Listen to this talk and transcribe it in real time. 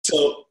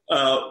So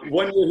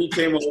one year he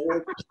came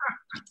over,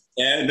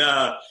 and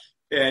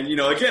you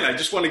know, again, I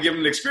just want to give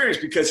him an experience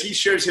because he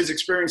shares his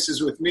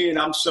experiences with me, and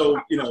I'm so,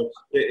 you know,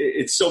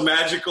 it's so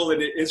magical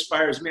and it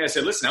inspires me. I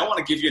said, listen, I want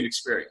to give you an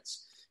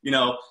experience. You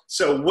know,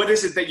 so what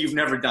is it that you've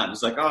never done?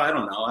 He's like, oh, I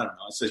don't know. I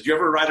says, do you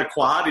ever ride a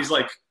quad? He's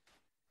like,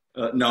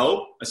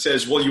 no. I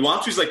says, well, you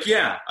want to? He's like,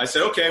 yeah. I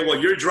said, okay, well,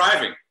 you're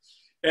driving.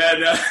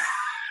 And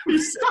he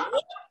said,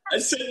 I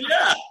said,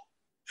 yeah.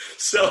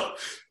 So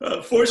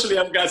fortunately,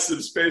 I've got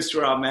some space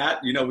where I'm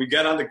at. You know, we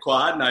got on the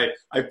quad, and I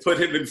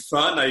put him in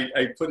front.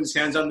 I put his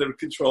hands on the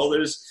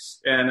controllers,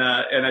 and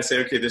I say,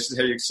 okay, this is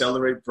how you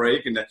accelerate,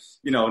 brake, and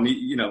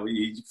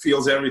he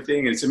feels everything.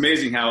 And it's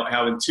amazing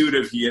how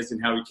intuitive he is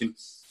and how he can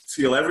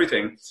feel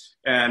everything.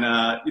 And,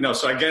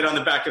 so I get on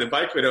the back of the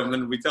bike with him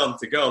and we tell him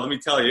to go. Let me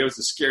tell you, it was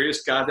the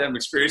scariest goddamn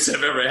experience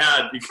I've ever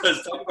had,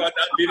 because talking about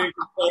not being in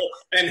control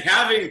and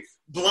having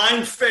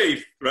blind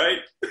faith, right?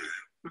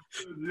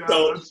 Yeah,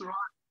 that's right.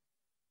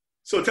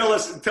 So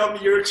tell me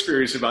your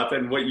experience about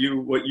that and what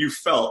you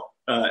felt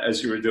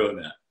as you were doing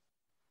that.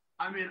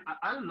 I mean,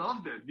 I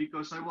loved it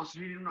because I was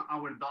leading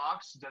our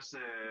dogs, just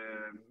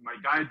my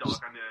guide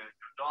dog and the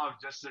dog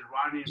just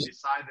running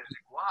beside the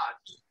quad.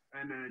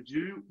 And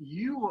you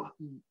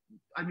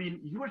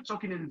were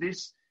talking in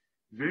this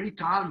very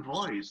calm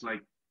voice,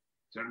 like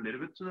turn a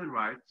little bit to the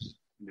right,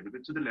 a little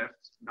bit to the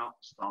left. No,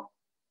 stop.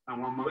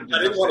 And one moment.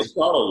 I didn't want to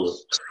follow you.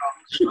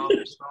 Stop.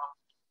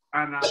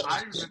 And I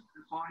remember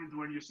the point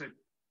when you said,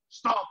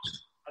 stop.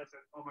 I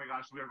said, oh my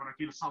gosh, we are going to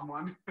kill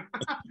someone.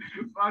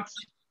 But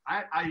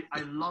I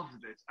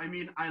loved it. I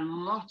mean, I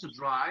love to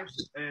drive,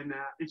 and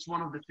it's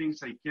one of the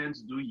things I can't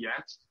do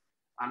yet.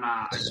 And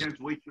I can't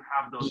wait to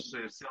have those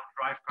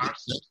self-drive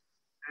cars.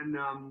 And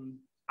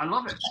I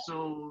love it.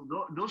 So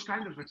those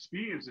kind of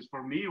experiences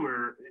for me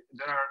they're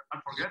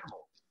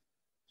unforgettable.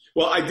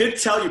 Well, I did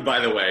tell you, by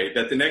the way,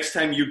 that the next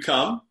time you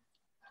come,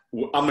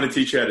 I'm going to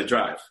teach you how to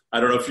drive. I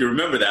don't know if you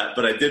remember that,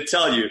 but I did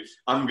tell you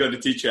I'm going to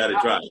teach you how to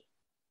drive.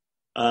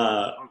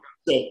 Okay.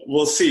 So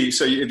we'll see.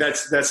 So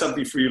that's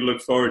something for you to look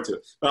forward to.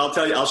 But I'll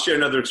tell you, I'll share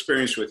another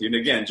experience with you. And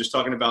again, just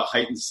talking about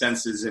heightened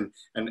senses and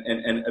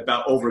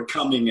about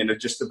overcoming and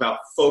just about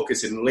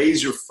focus and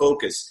laser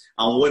focus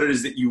on what it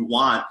is that you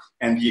want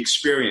and the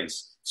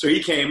experience. So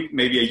he came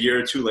maybe a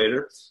year or two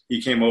later.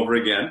 He came over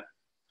again.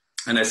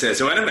 And I said,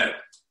 so Enhamed,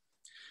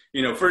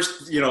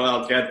 first,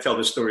 I'll tell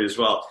this story as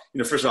well.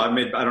 First of all, I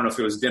don't know if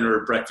it was dinner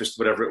or breakfast,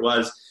 whatever it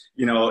was,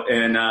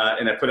 and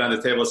I put it on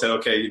the table and said,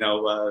 okay,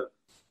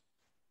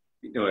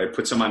 I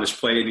put some on his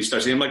plate and he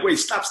starts saying, I'm like, wait,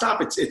 stop.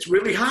 It's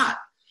really hot.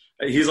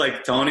 He's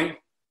like, Tony,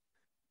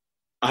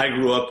 I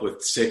grew up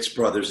with 6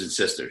 brothers and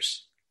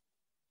sisters.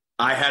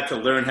 I had to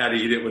learn how to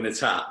eat it when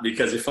it's hot,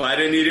 because if I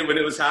didn't eat it when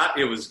it was hot,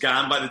 it was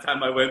gone by the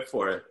time I went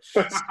for it.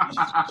 That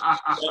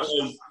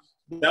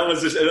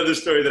was just another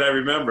story that I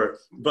remember.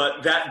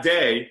 But that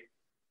day,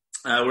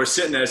 we're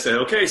sitting there and said,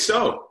 okay,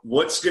 so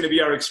what's going to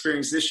be our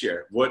experience this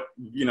year? What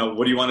do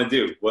you want to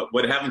do?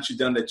 What haven't you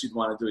done that you'd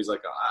want to do? He's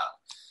like,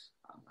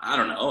 I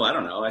don't know.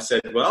 I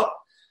said, well,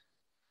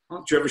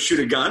 did you ever shoot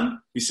a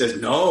gun? He says,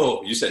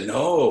 no. You said,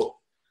 no.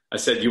 I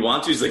said, you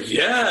want to? He's like,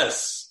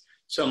 yes.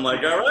 So I'm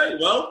like, all right,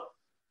 well,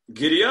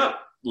 giddy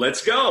up.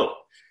 Let's go.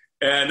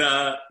 And,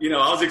 I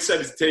was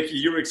excited to take you.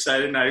 You were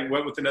excited. And I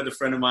went with another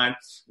friend of mine.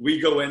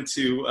 We go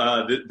into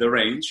the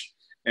range.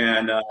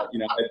 And, I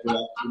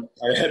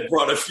had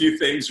brought a few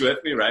things with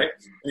me, right?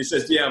 And he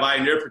says, do you have eye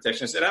and ear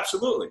protection? I said,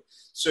 absolutely.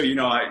 So,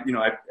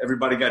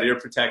 everybody got ear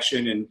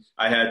protection, and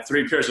I had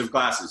 3 pairs of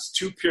glasses,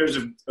 2 pairs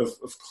of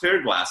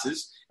clear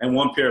glasses and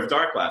 1 pair of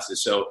dark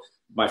glasses. So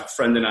my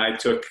friend and I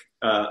took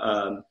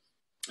the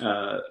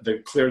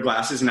clear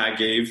glasses, and I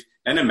gave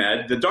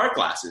Enhamed the dark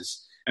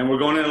glasses. And we're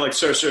going in like,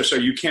 sir,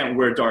 you can't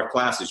wear dark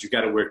glasses. You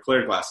got to wear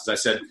clear glasses. I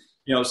said,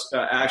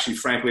 actually,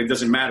 frankly, it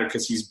doesn't matter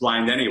because he's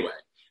blind anyway.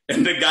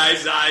 And the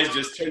guy's eyes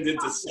just turned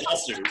into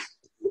saucers.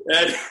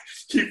 And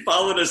he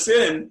followed us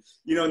in.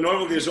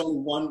 Normally there's only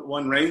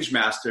one range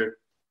master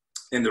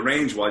in the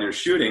range while you're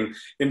shooting.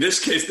 In this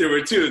case, there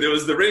were 2. There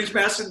was the range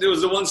master, and there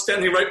was the one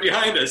standing right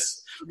behind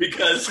us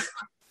because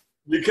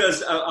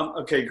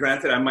okay,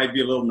 granted, I might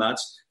be a little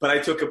nuts, but I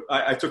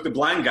took the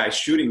blind guy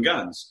shooting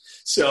guns.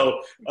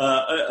 So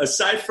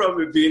aside from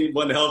it being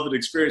one hell of an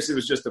experience, it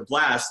was just a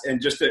blast,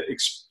 and just to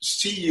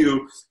see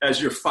you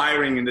as you're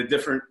firing and the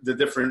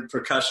different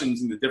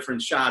percussions and the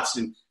different shots,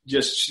 and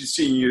just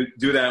seeing you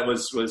do that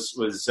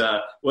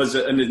was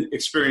an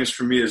experience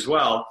for me as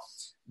well.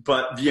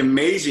 But the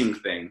amazing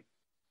thing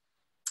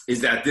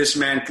is that this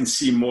man can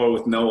see more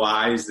with no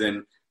eyes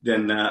than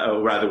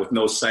rather with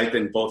no sight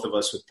than both of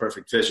us with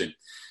perfect vision.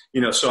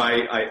 So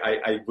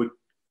I would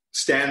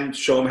stand,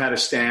 show him how to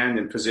stand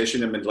and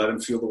position him and let him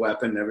feel the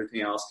weapon and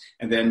everything else.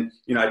 And then,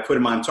 I'd put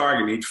him on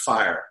target and he'd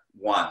fire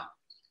 1,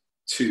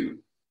 2,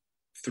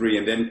 3.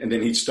 And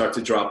then he'd start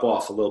to drop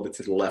off a little bit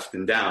to the left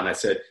and down. I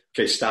said,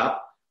 okay,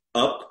 stop,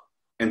 up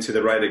and to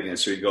the right again.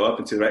 So he'd go up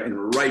and to the right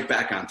and right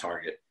back on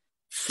target.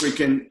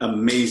 Freaking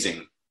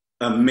amazing.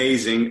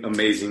 Amazing.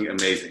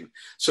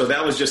 So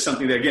that was just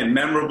something that, again,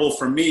 memorable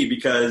for me,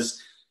 because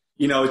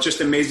it's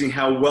just amazing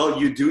how well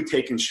you do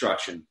take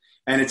instruction.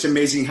 And it's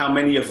amazing how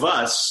many of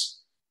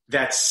us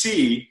that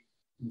see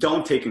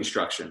don't take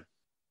instruction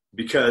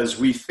because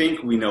we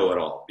think we know it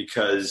all,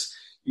 because,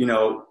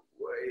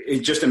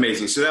 it's just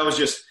amazing. So that was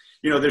just,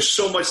 there's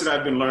so much that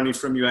I've been learning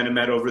from you,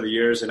 Enhamed, over the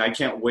years, and I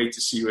can't wait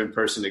to see you in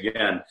person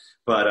again.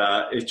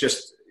 But it's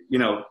just,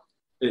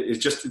 it's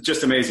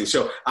just amazing.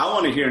 So I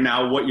want to hear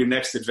now what your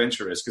next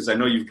adventure is, because I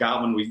know you've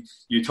got one.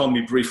 You told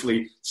me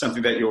briefly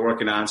something that you're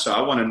working on. So I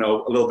want to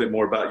know a little bit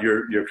more about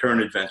your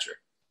current adventure.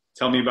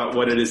 Tell me about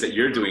what it is that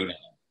you're doing now.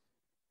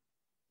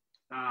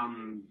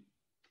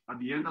 At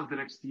the end of the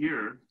next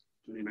year,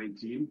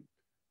 2019,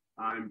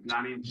 I'm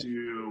planning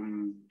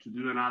to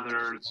do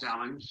another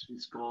challenge.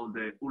 It's called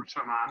the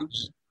Ultraman,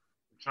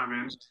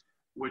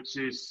 which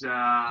is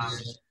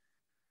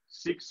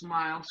 6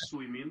 miles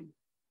swimming,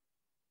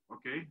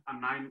 okay,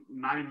 and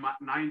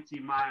 90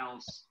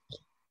 miles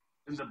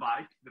in the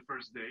bike the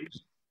first day.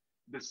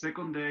 The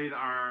second day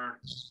are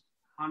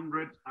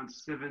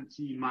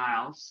 170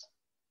 miles,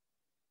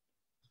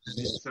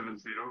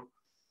 70,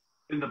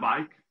 in the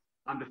bike.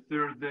 And the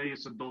third day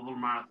is a double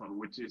marathon,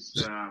 which is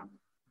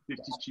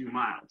 52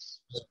 miles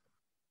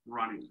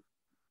running.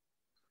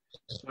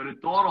 So the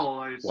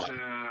total is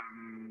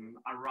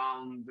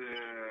around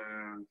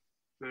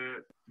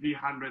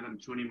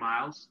 320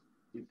 miles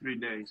in 3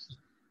 days.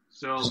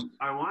 So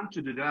I want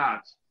to do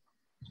that.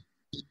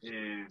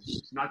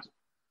 It's not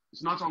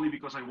only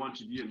because I want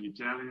to do a new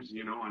challenge,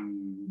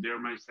 and dare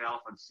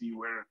myself and see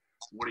where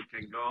it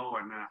can go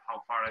and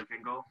how far I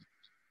can go.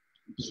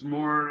 It's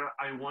more,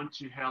 I want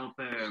to help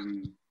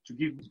to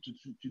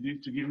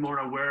give more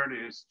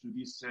awareness to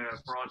this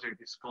project.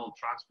 It's called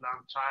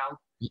Transplant Child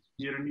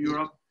here in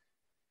Europe,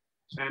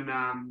 and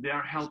they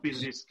are helping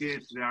these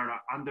kids. They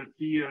are under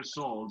 3 years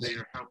old. They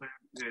are helping.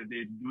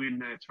 They're doing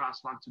a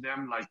transplant to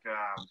them, like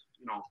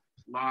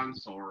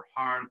lungs or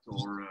heart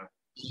or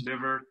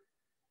liver,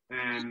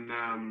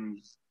 and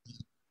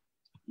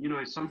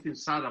it's something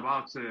sad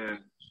about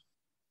at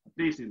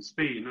least in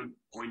Spain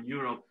or in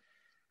Europe.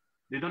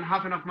 They don't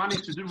have enough money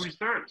to do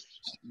research.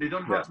 They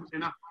don't have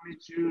enough money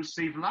to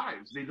save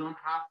lives. They don't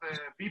have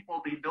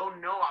people, they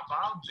don't know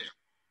about them.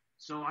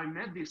 So I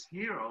met this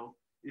hero.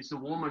 It's a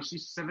woman,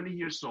 she's 70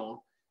 years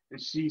old,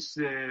 and she's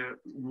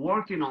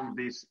working on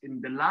this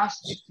in the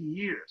last 50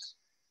 years.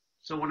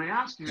 So when I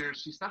asked her,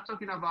 she started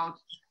talking about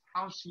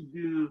how she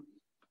do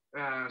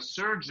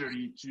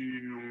surgery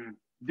to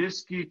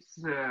these kids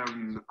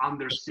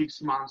under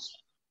 6 months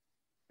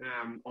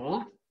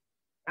old.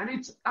 And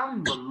it's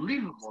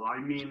unbelievable. I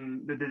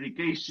mean, the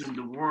dedication,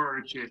 the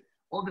work,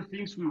 all the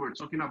things we were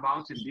talking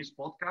about in this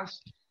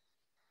podcast.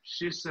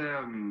 She's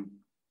a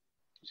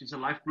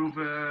life proof.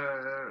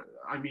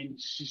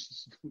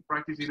 She's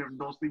practicing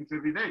those things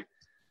every day.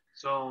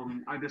 So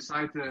I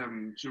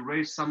decided to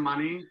raise some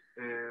money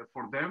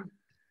for them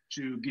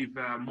to give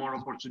more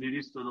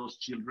opportunities to those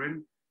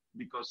children,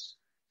 because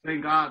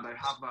thank God I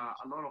have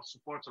a lot of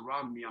support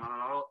around me, and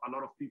a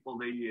lot of people,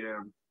 they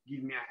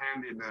give me a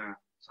hand in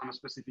some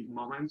specific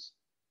moments.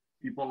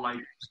 People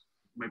like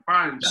my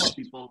parents,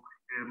 people,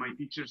 my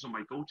teachers or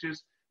my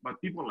coaches, but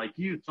people like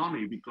you,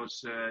 Tony,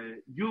 because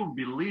you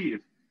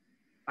believe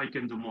I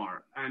can do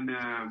more. And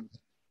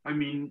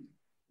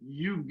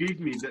you give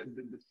me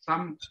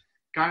some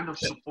kind of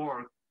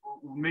support,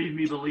 made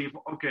me believe,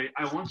 okay,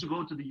 I want to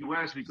go to the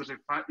US, because if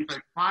I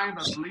find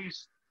at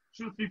least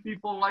 2-3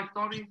 people like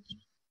Tony,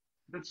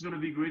 that's going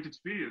to be a great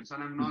experience.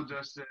 And I'm not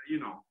just,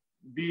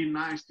 being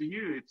nice to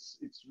you. It's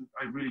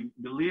I really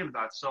believe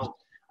that. So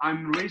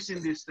I'm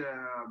raising this,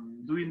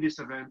 doing this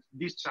event,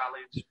 this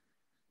challenge,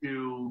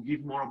 to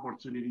give more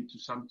opportunity to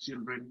some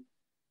children,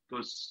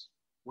 because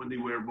when they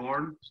were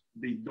born,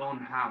 they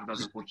don't have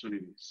that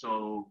opportunity.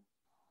 So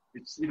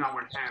it's in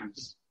our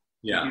hands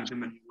to give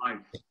them a new life.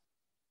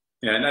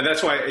 Yeah, and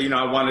that's why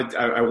I want to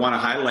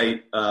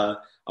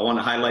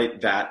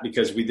highlight that,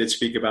 because we did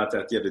speak about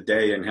that the other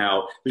day, and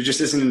how there just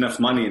isn't enough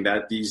money, and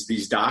that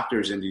these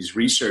doctors and these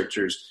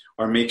researchers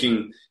are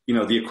making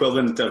the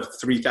equivalent of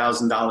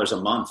 $3,000 a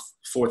month,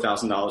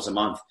 $4,000 a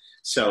month.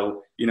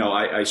 So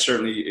I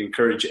certainly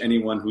encourage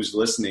anyone who's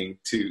listening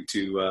to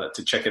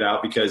check it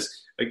out, because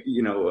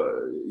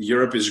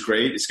Europe is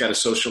great. It's got a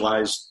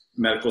socialized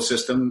medical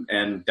system,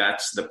 and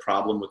that's the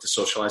problem with the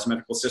socialized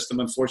medical system,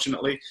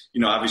 unfortunately.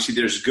 Obviously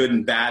there's good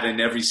and bad in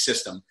every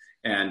system,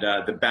 and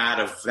the bad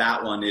of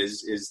that one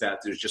is that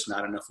there's just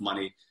not enough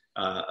money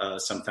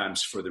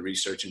sometimes for the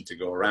research and to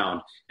go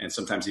around, and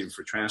sometimes even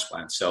for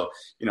transplants. So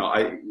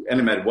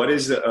Enhamed, what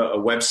is a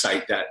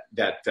website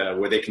that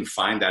where they can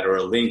find that, or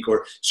a link,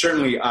 or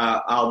certainly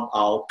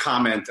I'll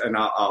comment and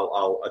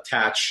I'll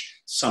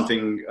attach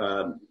something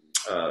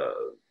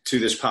to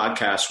this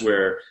podcast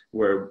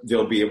where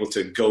they'll be able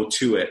to go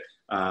to it.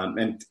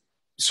 And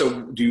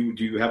so do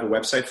you have a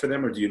website for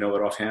them, or do you know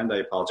it offhand? I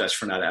apologize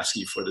for not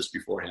asking you for this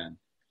beforehand.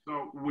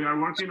 So we are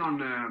working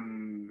on,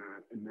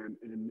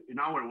 in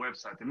our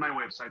website, in my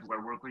website,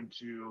 we're working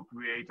to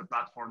create a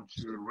platform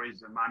to raise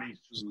the money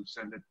to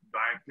send it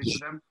directly to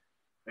them.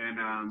 And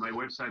my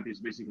website is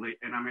basically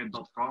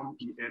enhamed.com,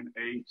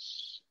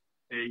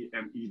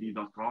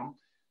 enhamed.com.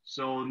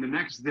 So in the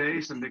next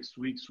days and next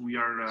weeks, we're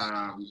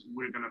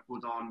gonna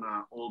put on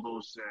all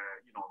those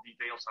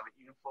details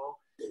and info,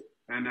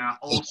 and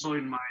also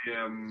in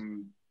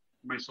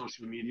my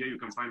social media, you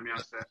can find me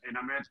as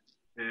Enhamed.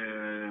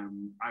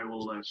 I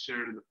will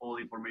share all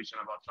the information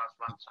about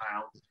Transplant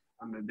Child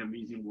and the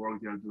amazing work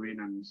they are doing,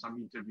 and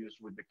some interviews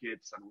with the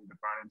kids and with the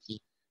parents,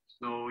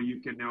 so you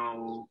can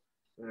know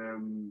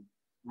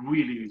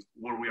really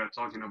what we are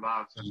talking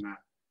about and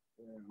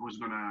who's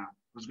gonna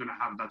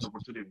have that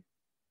opportunity.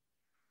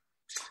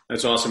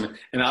 That's awesome.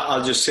 And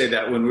I'll just say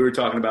that when we were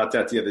talking about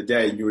that the other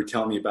day, you were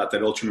telling me about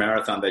that ultra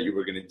marathon that you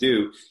were going to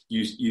do.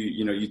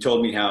 You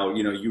told me how,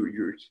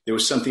 there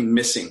was something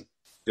missing.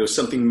 There was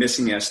something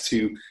missing as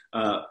to,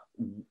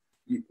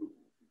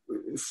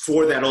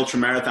 for that ultra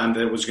marathon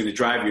that was going to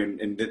drive you.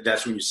 And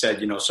that's when you said,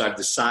 so I've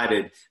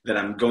decided that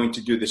I'm going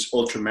to do this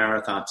ultra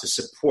marathon to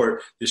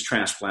support this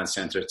transplant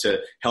center, to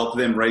help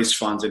them raise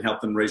funds and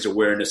help them raise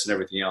awareness and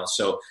everything else.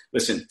 So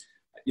listen,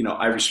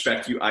 I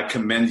respect you. I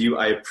commend you.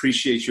 I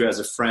appreciate you as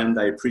a friend.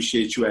 I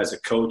appreciate you as a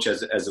coach,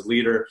 as a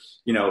leader.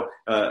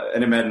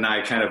 Enhamed and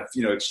I kind of,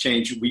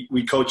 exchange.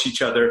 We coach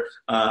each other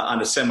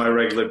on a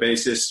semi-regular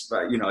basis.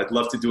 I'd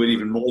love to do it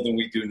even more than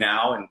we do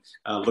now.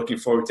 And looking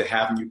forward to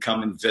having you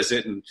come and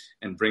visit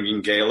and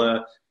bringing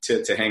Gayla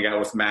to hang out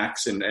with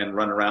Max and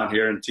run around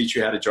here and teach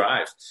you how to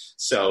drive.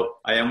 So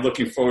I am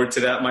looking forward to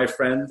that, my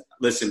friend.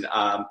 Listen,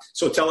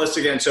 so tell us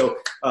again. So,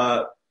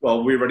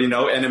 well, we already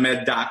know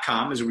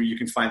Enhamed.com is where you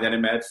can find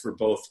Enhamed for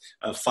both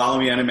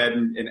following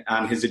Enhamed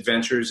on his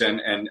adventures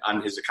and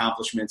on his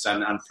accomplishments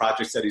and on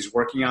projects that he's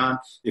working on.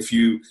 If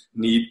you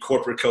need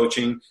corporate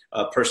coaching,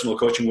 personal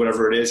coaching,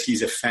 whatever it is,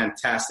 he's a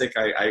fantastic,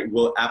 I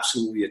will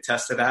absolutely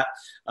attest to that,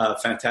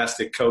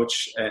 fantastic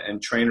coach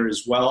and trainer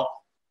as well.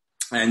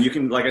 And you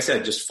can, like I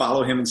said, just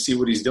follow him and see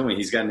what he's doing.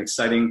 He's got an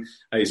exciting,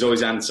 he's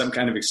always on some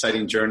kind of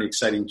exciting journey,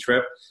 exciting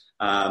trip.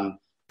 And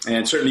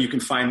certainly you can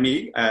find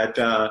me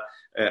on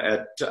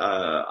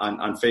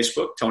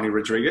Facebook, Tony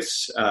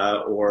Rodriguez,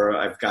 or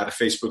I've got a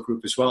Facebook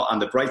group as well. On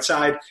the bright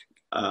side,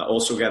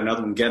 also got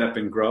another one, Get Up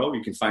and Grow.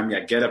 You can find me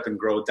at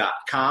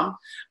getupandgrow.com.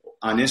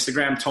 On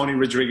Instagram, Tony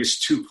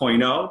Rodriguez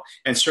 2.0.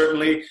 And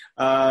certainly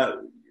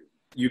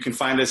you can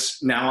find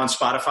us now on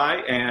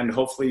Spotify, and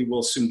hopefully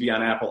we'll soon be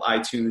on Apple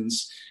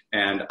iTunes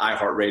and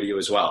iHeartRadio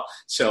as well.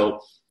 So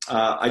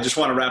I just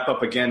want to wrap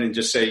up again and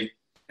just say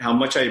how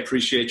much I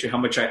appreciate you, how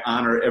much I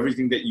honor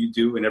everything that you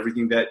do and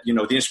everything that,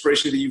 the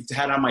inspiration that you've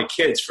had on my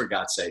kids, for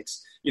God's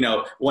sakes.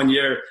 1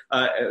 year,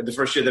 the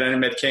first year that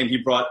Enhamed came, he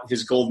brought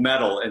his gold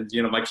medal, and,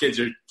 my kids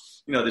are,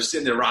 they're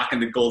sitting there rocking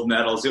the gold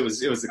medals. It was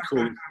the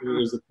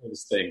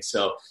coolest thing.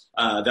 So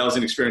that was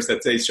an experience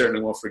that they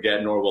certainly won't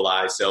forget, nor will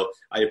I. So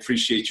I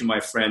appreciate you, my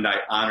friend. I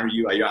honor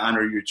you. I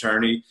honor your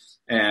journey,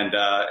 and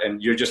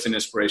you're just an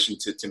inspiration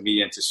to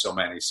me and to so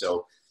many.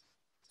 So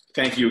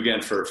thank you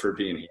again for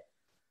being here.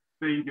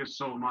 Thank you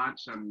so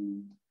much.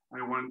 And I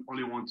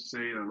only want to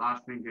say the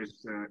last thing is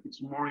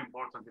it's more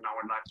important in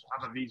our life to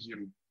have a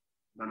vision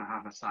than to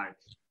have a sight.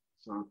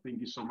 So thank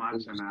you so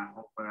much. And I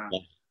hope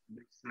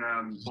this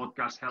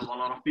podcast helped a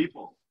lot of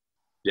people.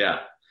 Yeah.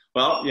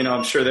 Well,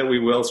 I'm sure that we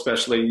will,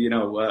 especially,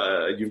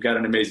 you've got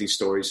an amazing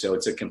story. So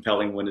it's a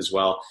compelling one as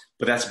well.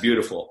 But that's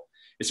beautiful.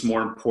 It's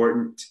more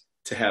important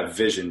to have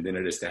vision than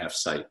it is to have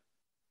sight.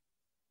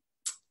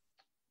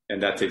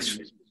 And that takes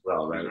as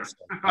well, right? So,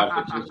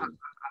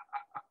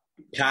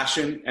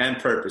 passion and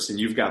purpose, and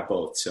you've got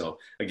both. So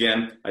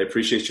again, I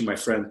appreciate you, my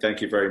friend.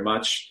 Thank you very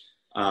much.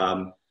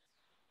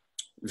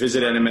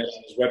 Visit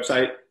Enhamed's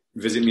website.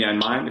 Visit me on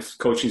mine. If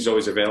coaching is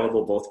always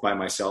available, both by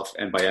myself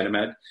and by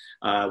Enhamed.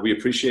 We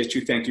appreciate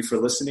you. Thank you for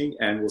listening,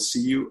 and we'll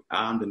see you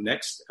on the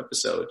next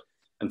episode.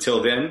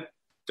 Until then,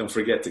 don't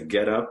forget to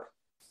get up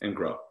and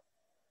grow.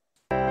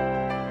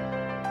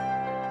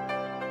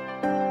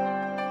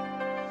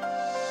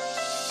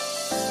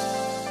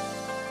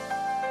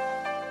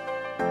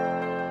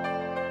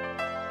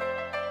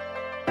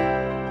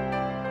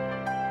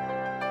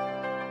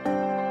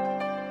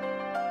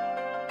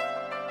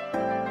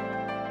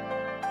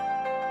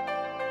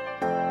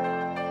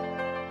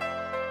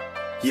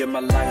 You're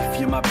my life,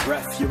 you're my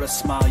breath, you're a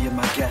smile, you're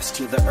my guest.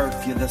 You're the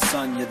earth, you're the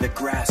sun, you're the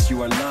grass,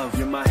 you are love.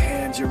 You're my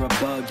hand, you're a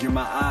bug, you're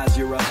my eyes,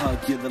 you're a hug.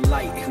 You're the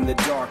light in the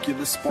dark, you're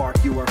the spark,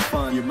 you are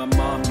fun. You're my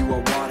mom, you are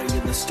water,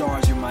 you're the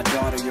stars, you're my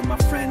daughter. You're my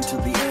friend till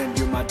the end,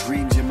 you're my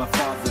dreams, you're my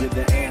father. You're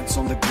the ants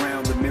on the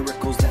ground, the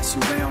miracles that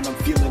surround. I'm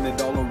feeling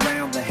it all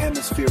around, the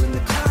hemisphere in the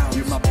clouds.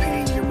 You're my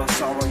pain, you're my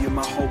sorrow, you're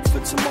my hope for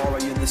tomorrow.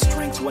 You're the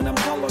strength when I'm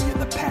hollow, you're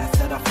the path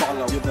that I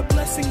follow. You're the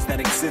blessings that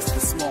exist, the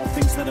small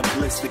things that are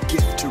bliss, the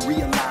gift to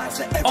realize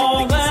that everything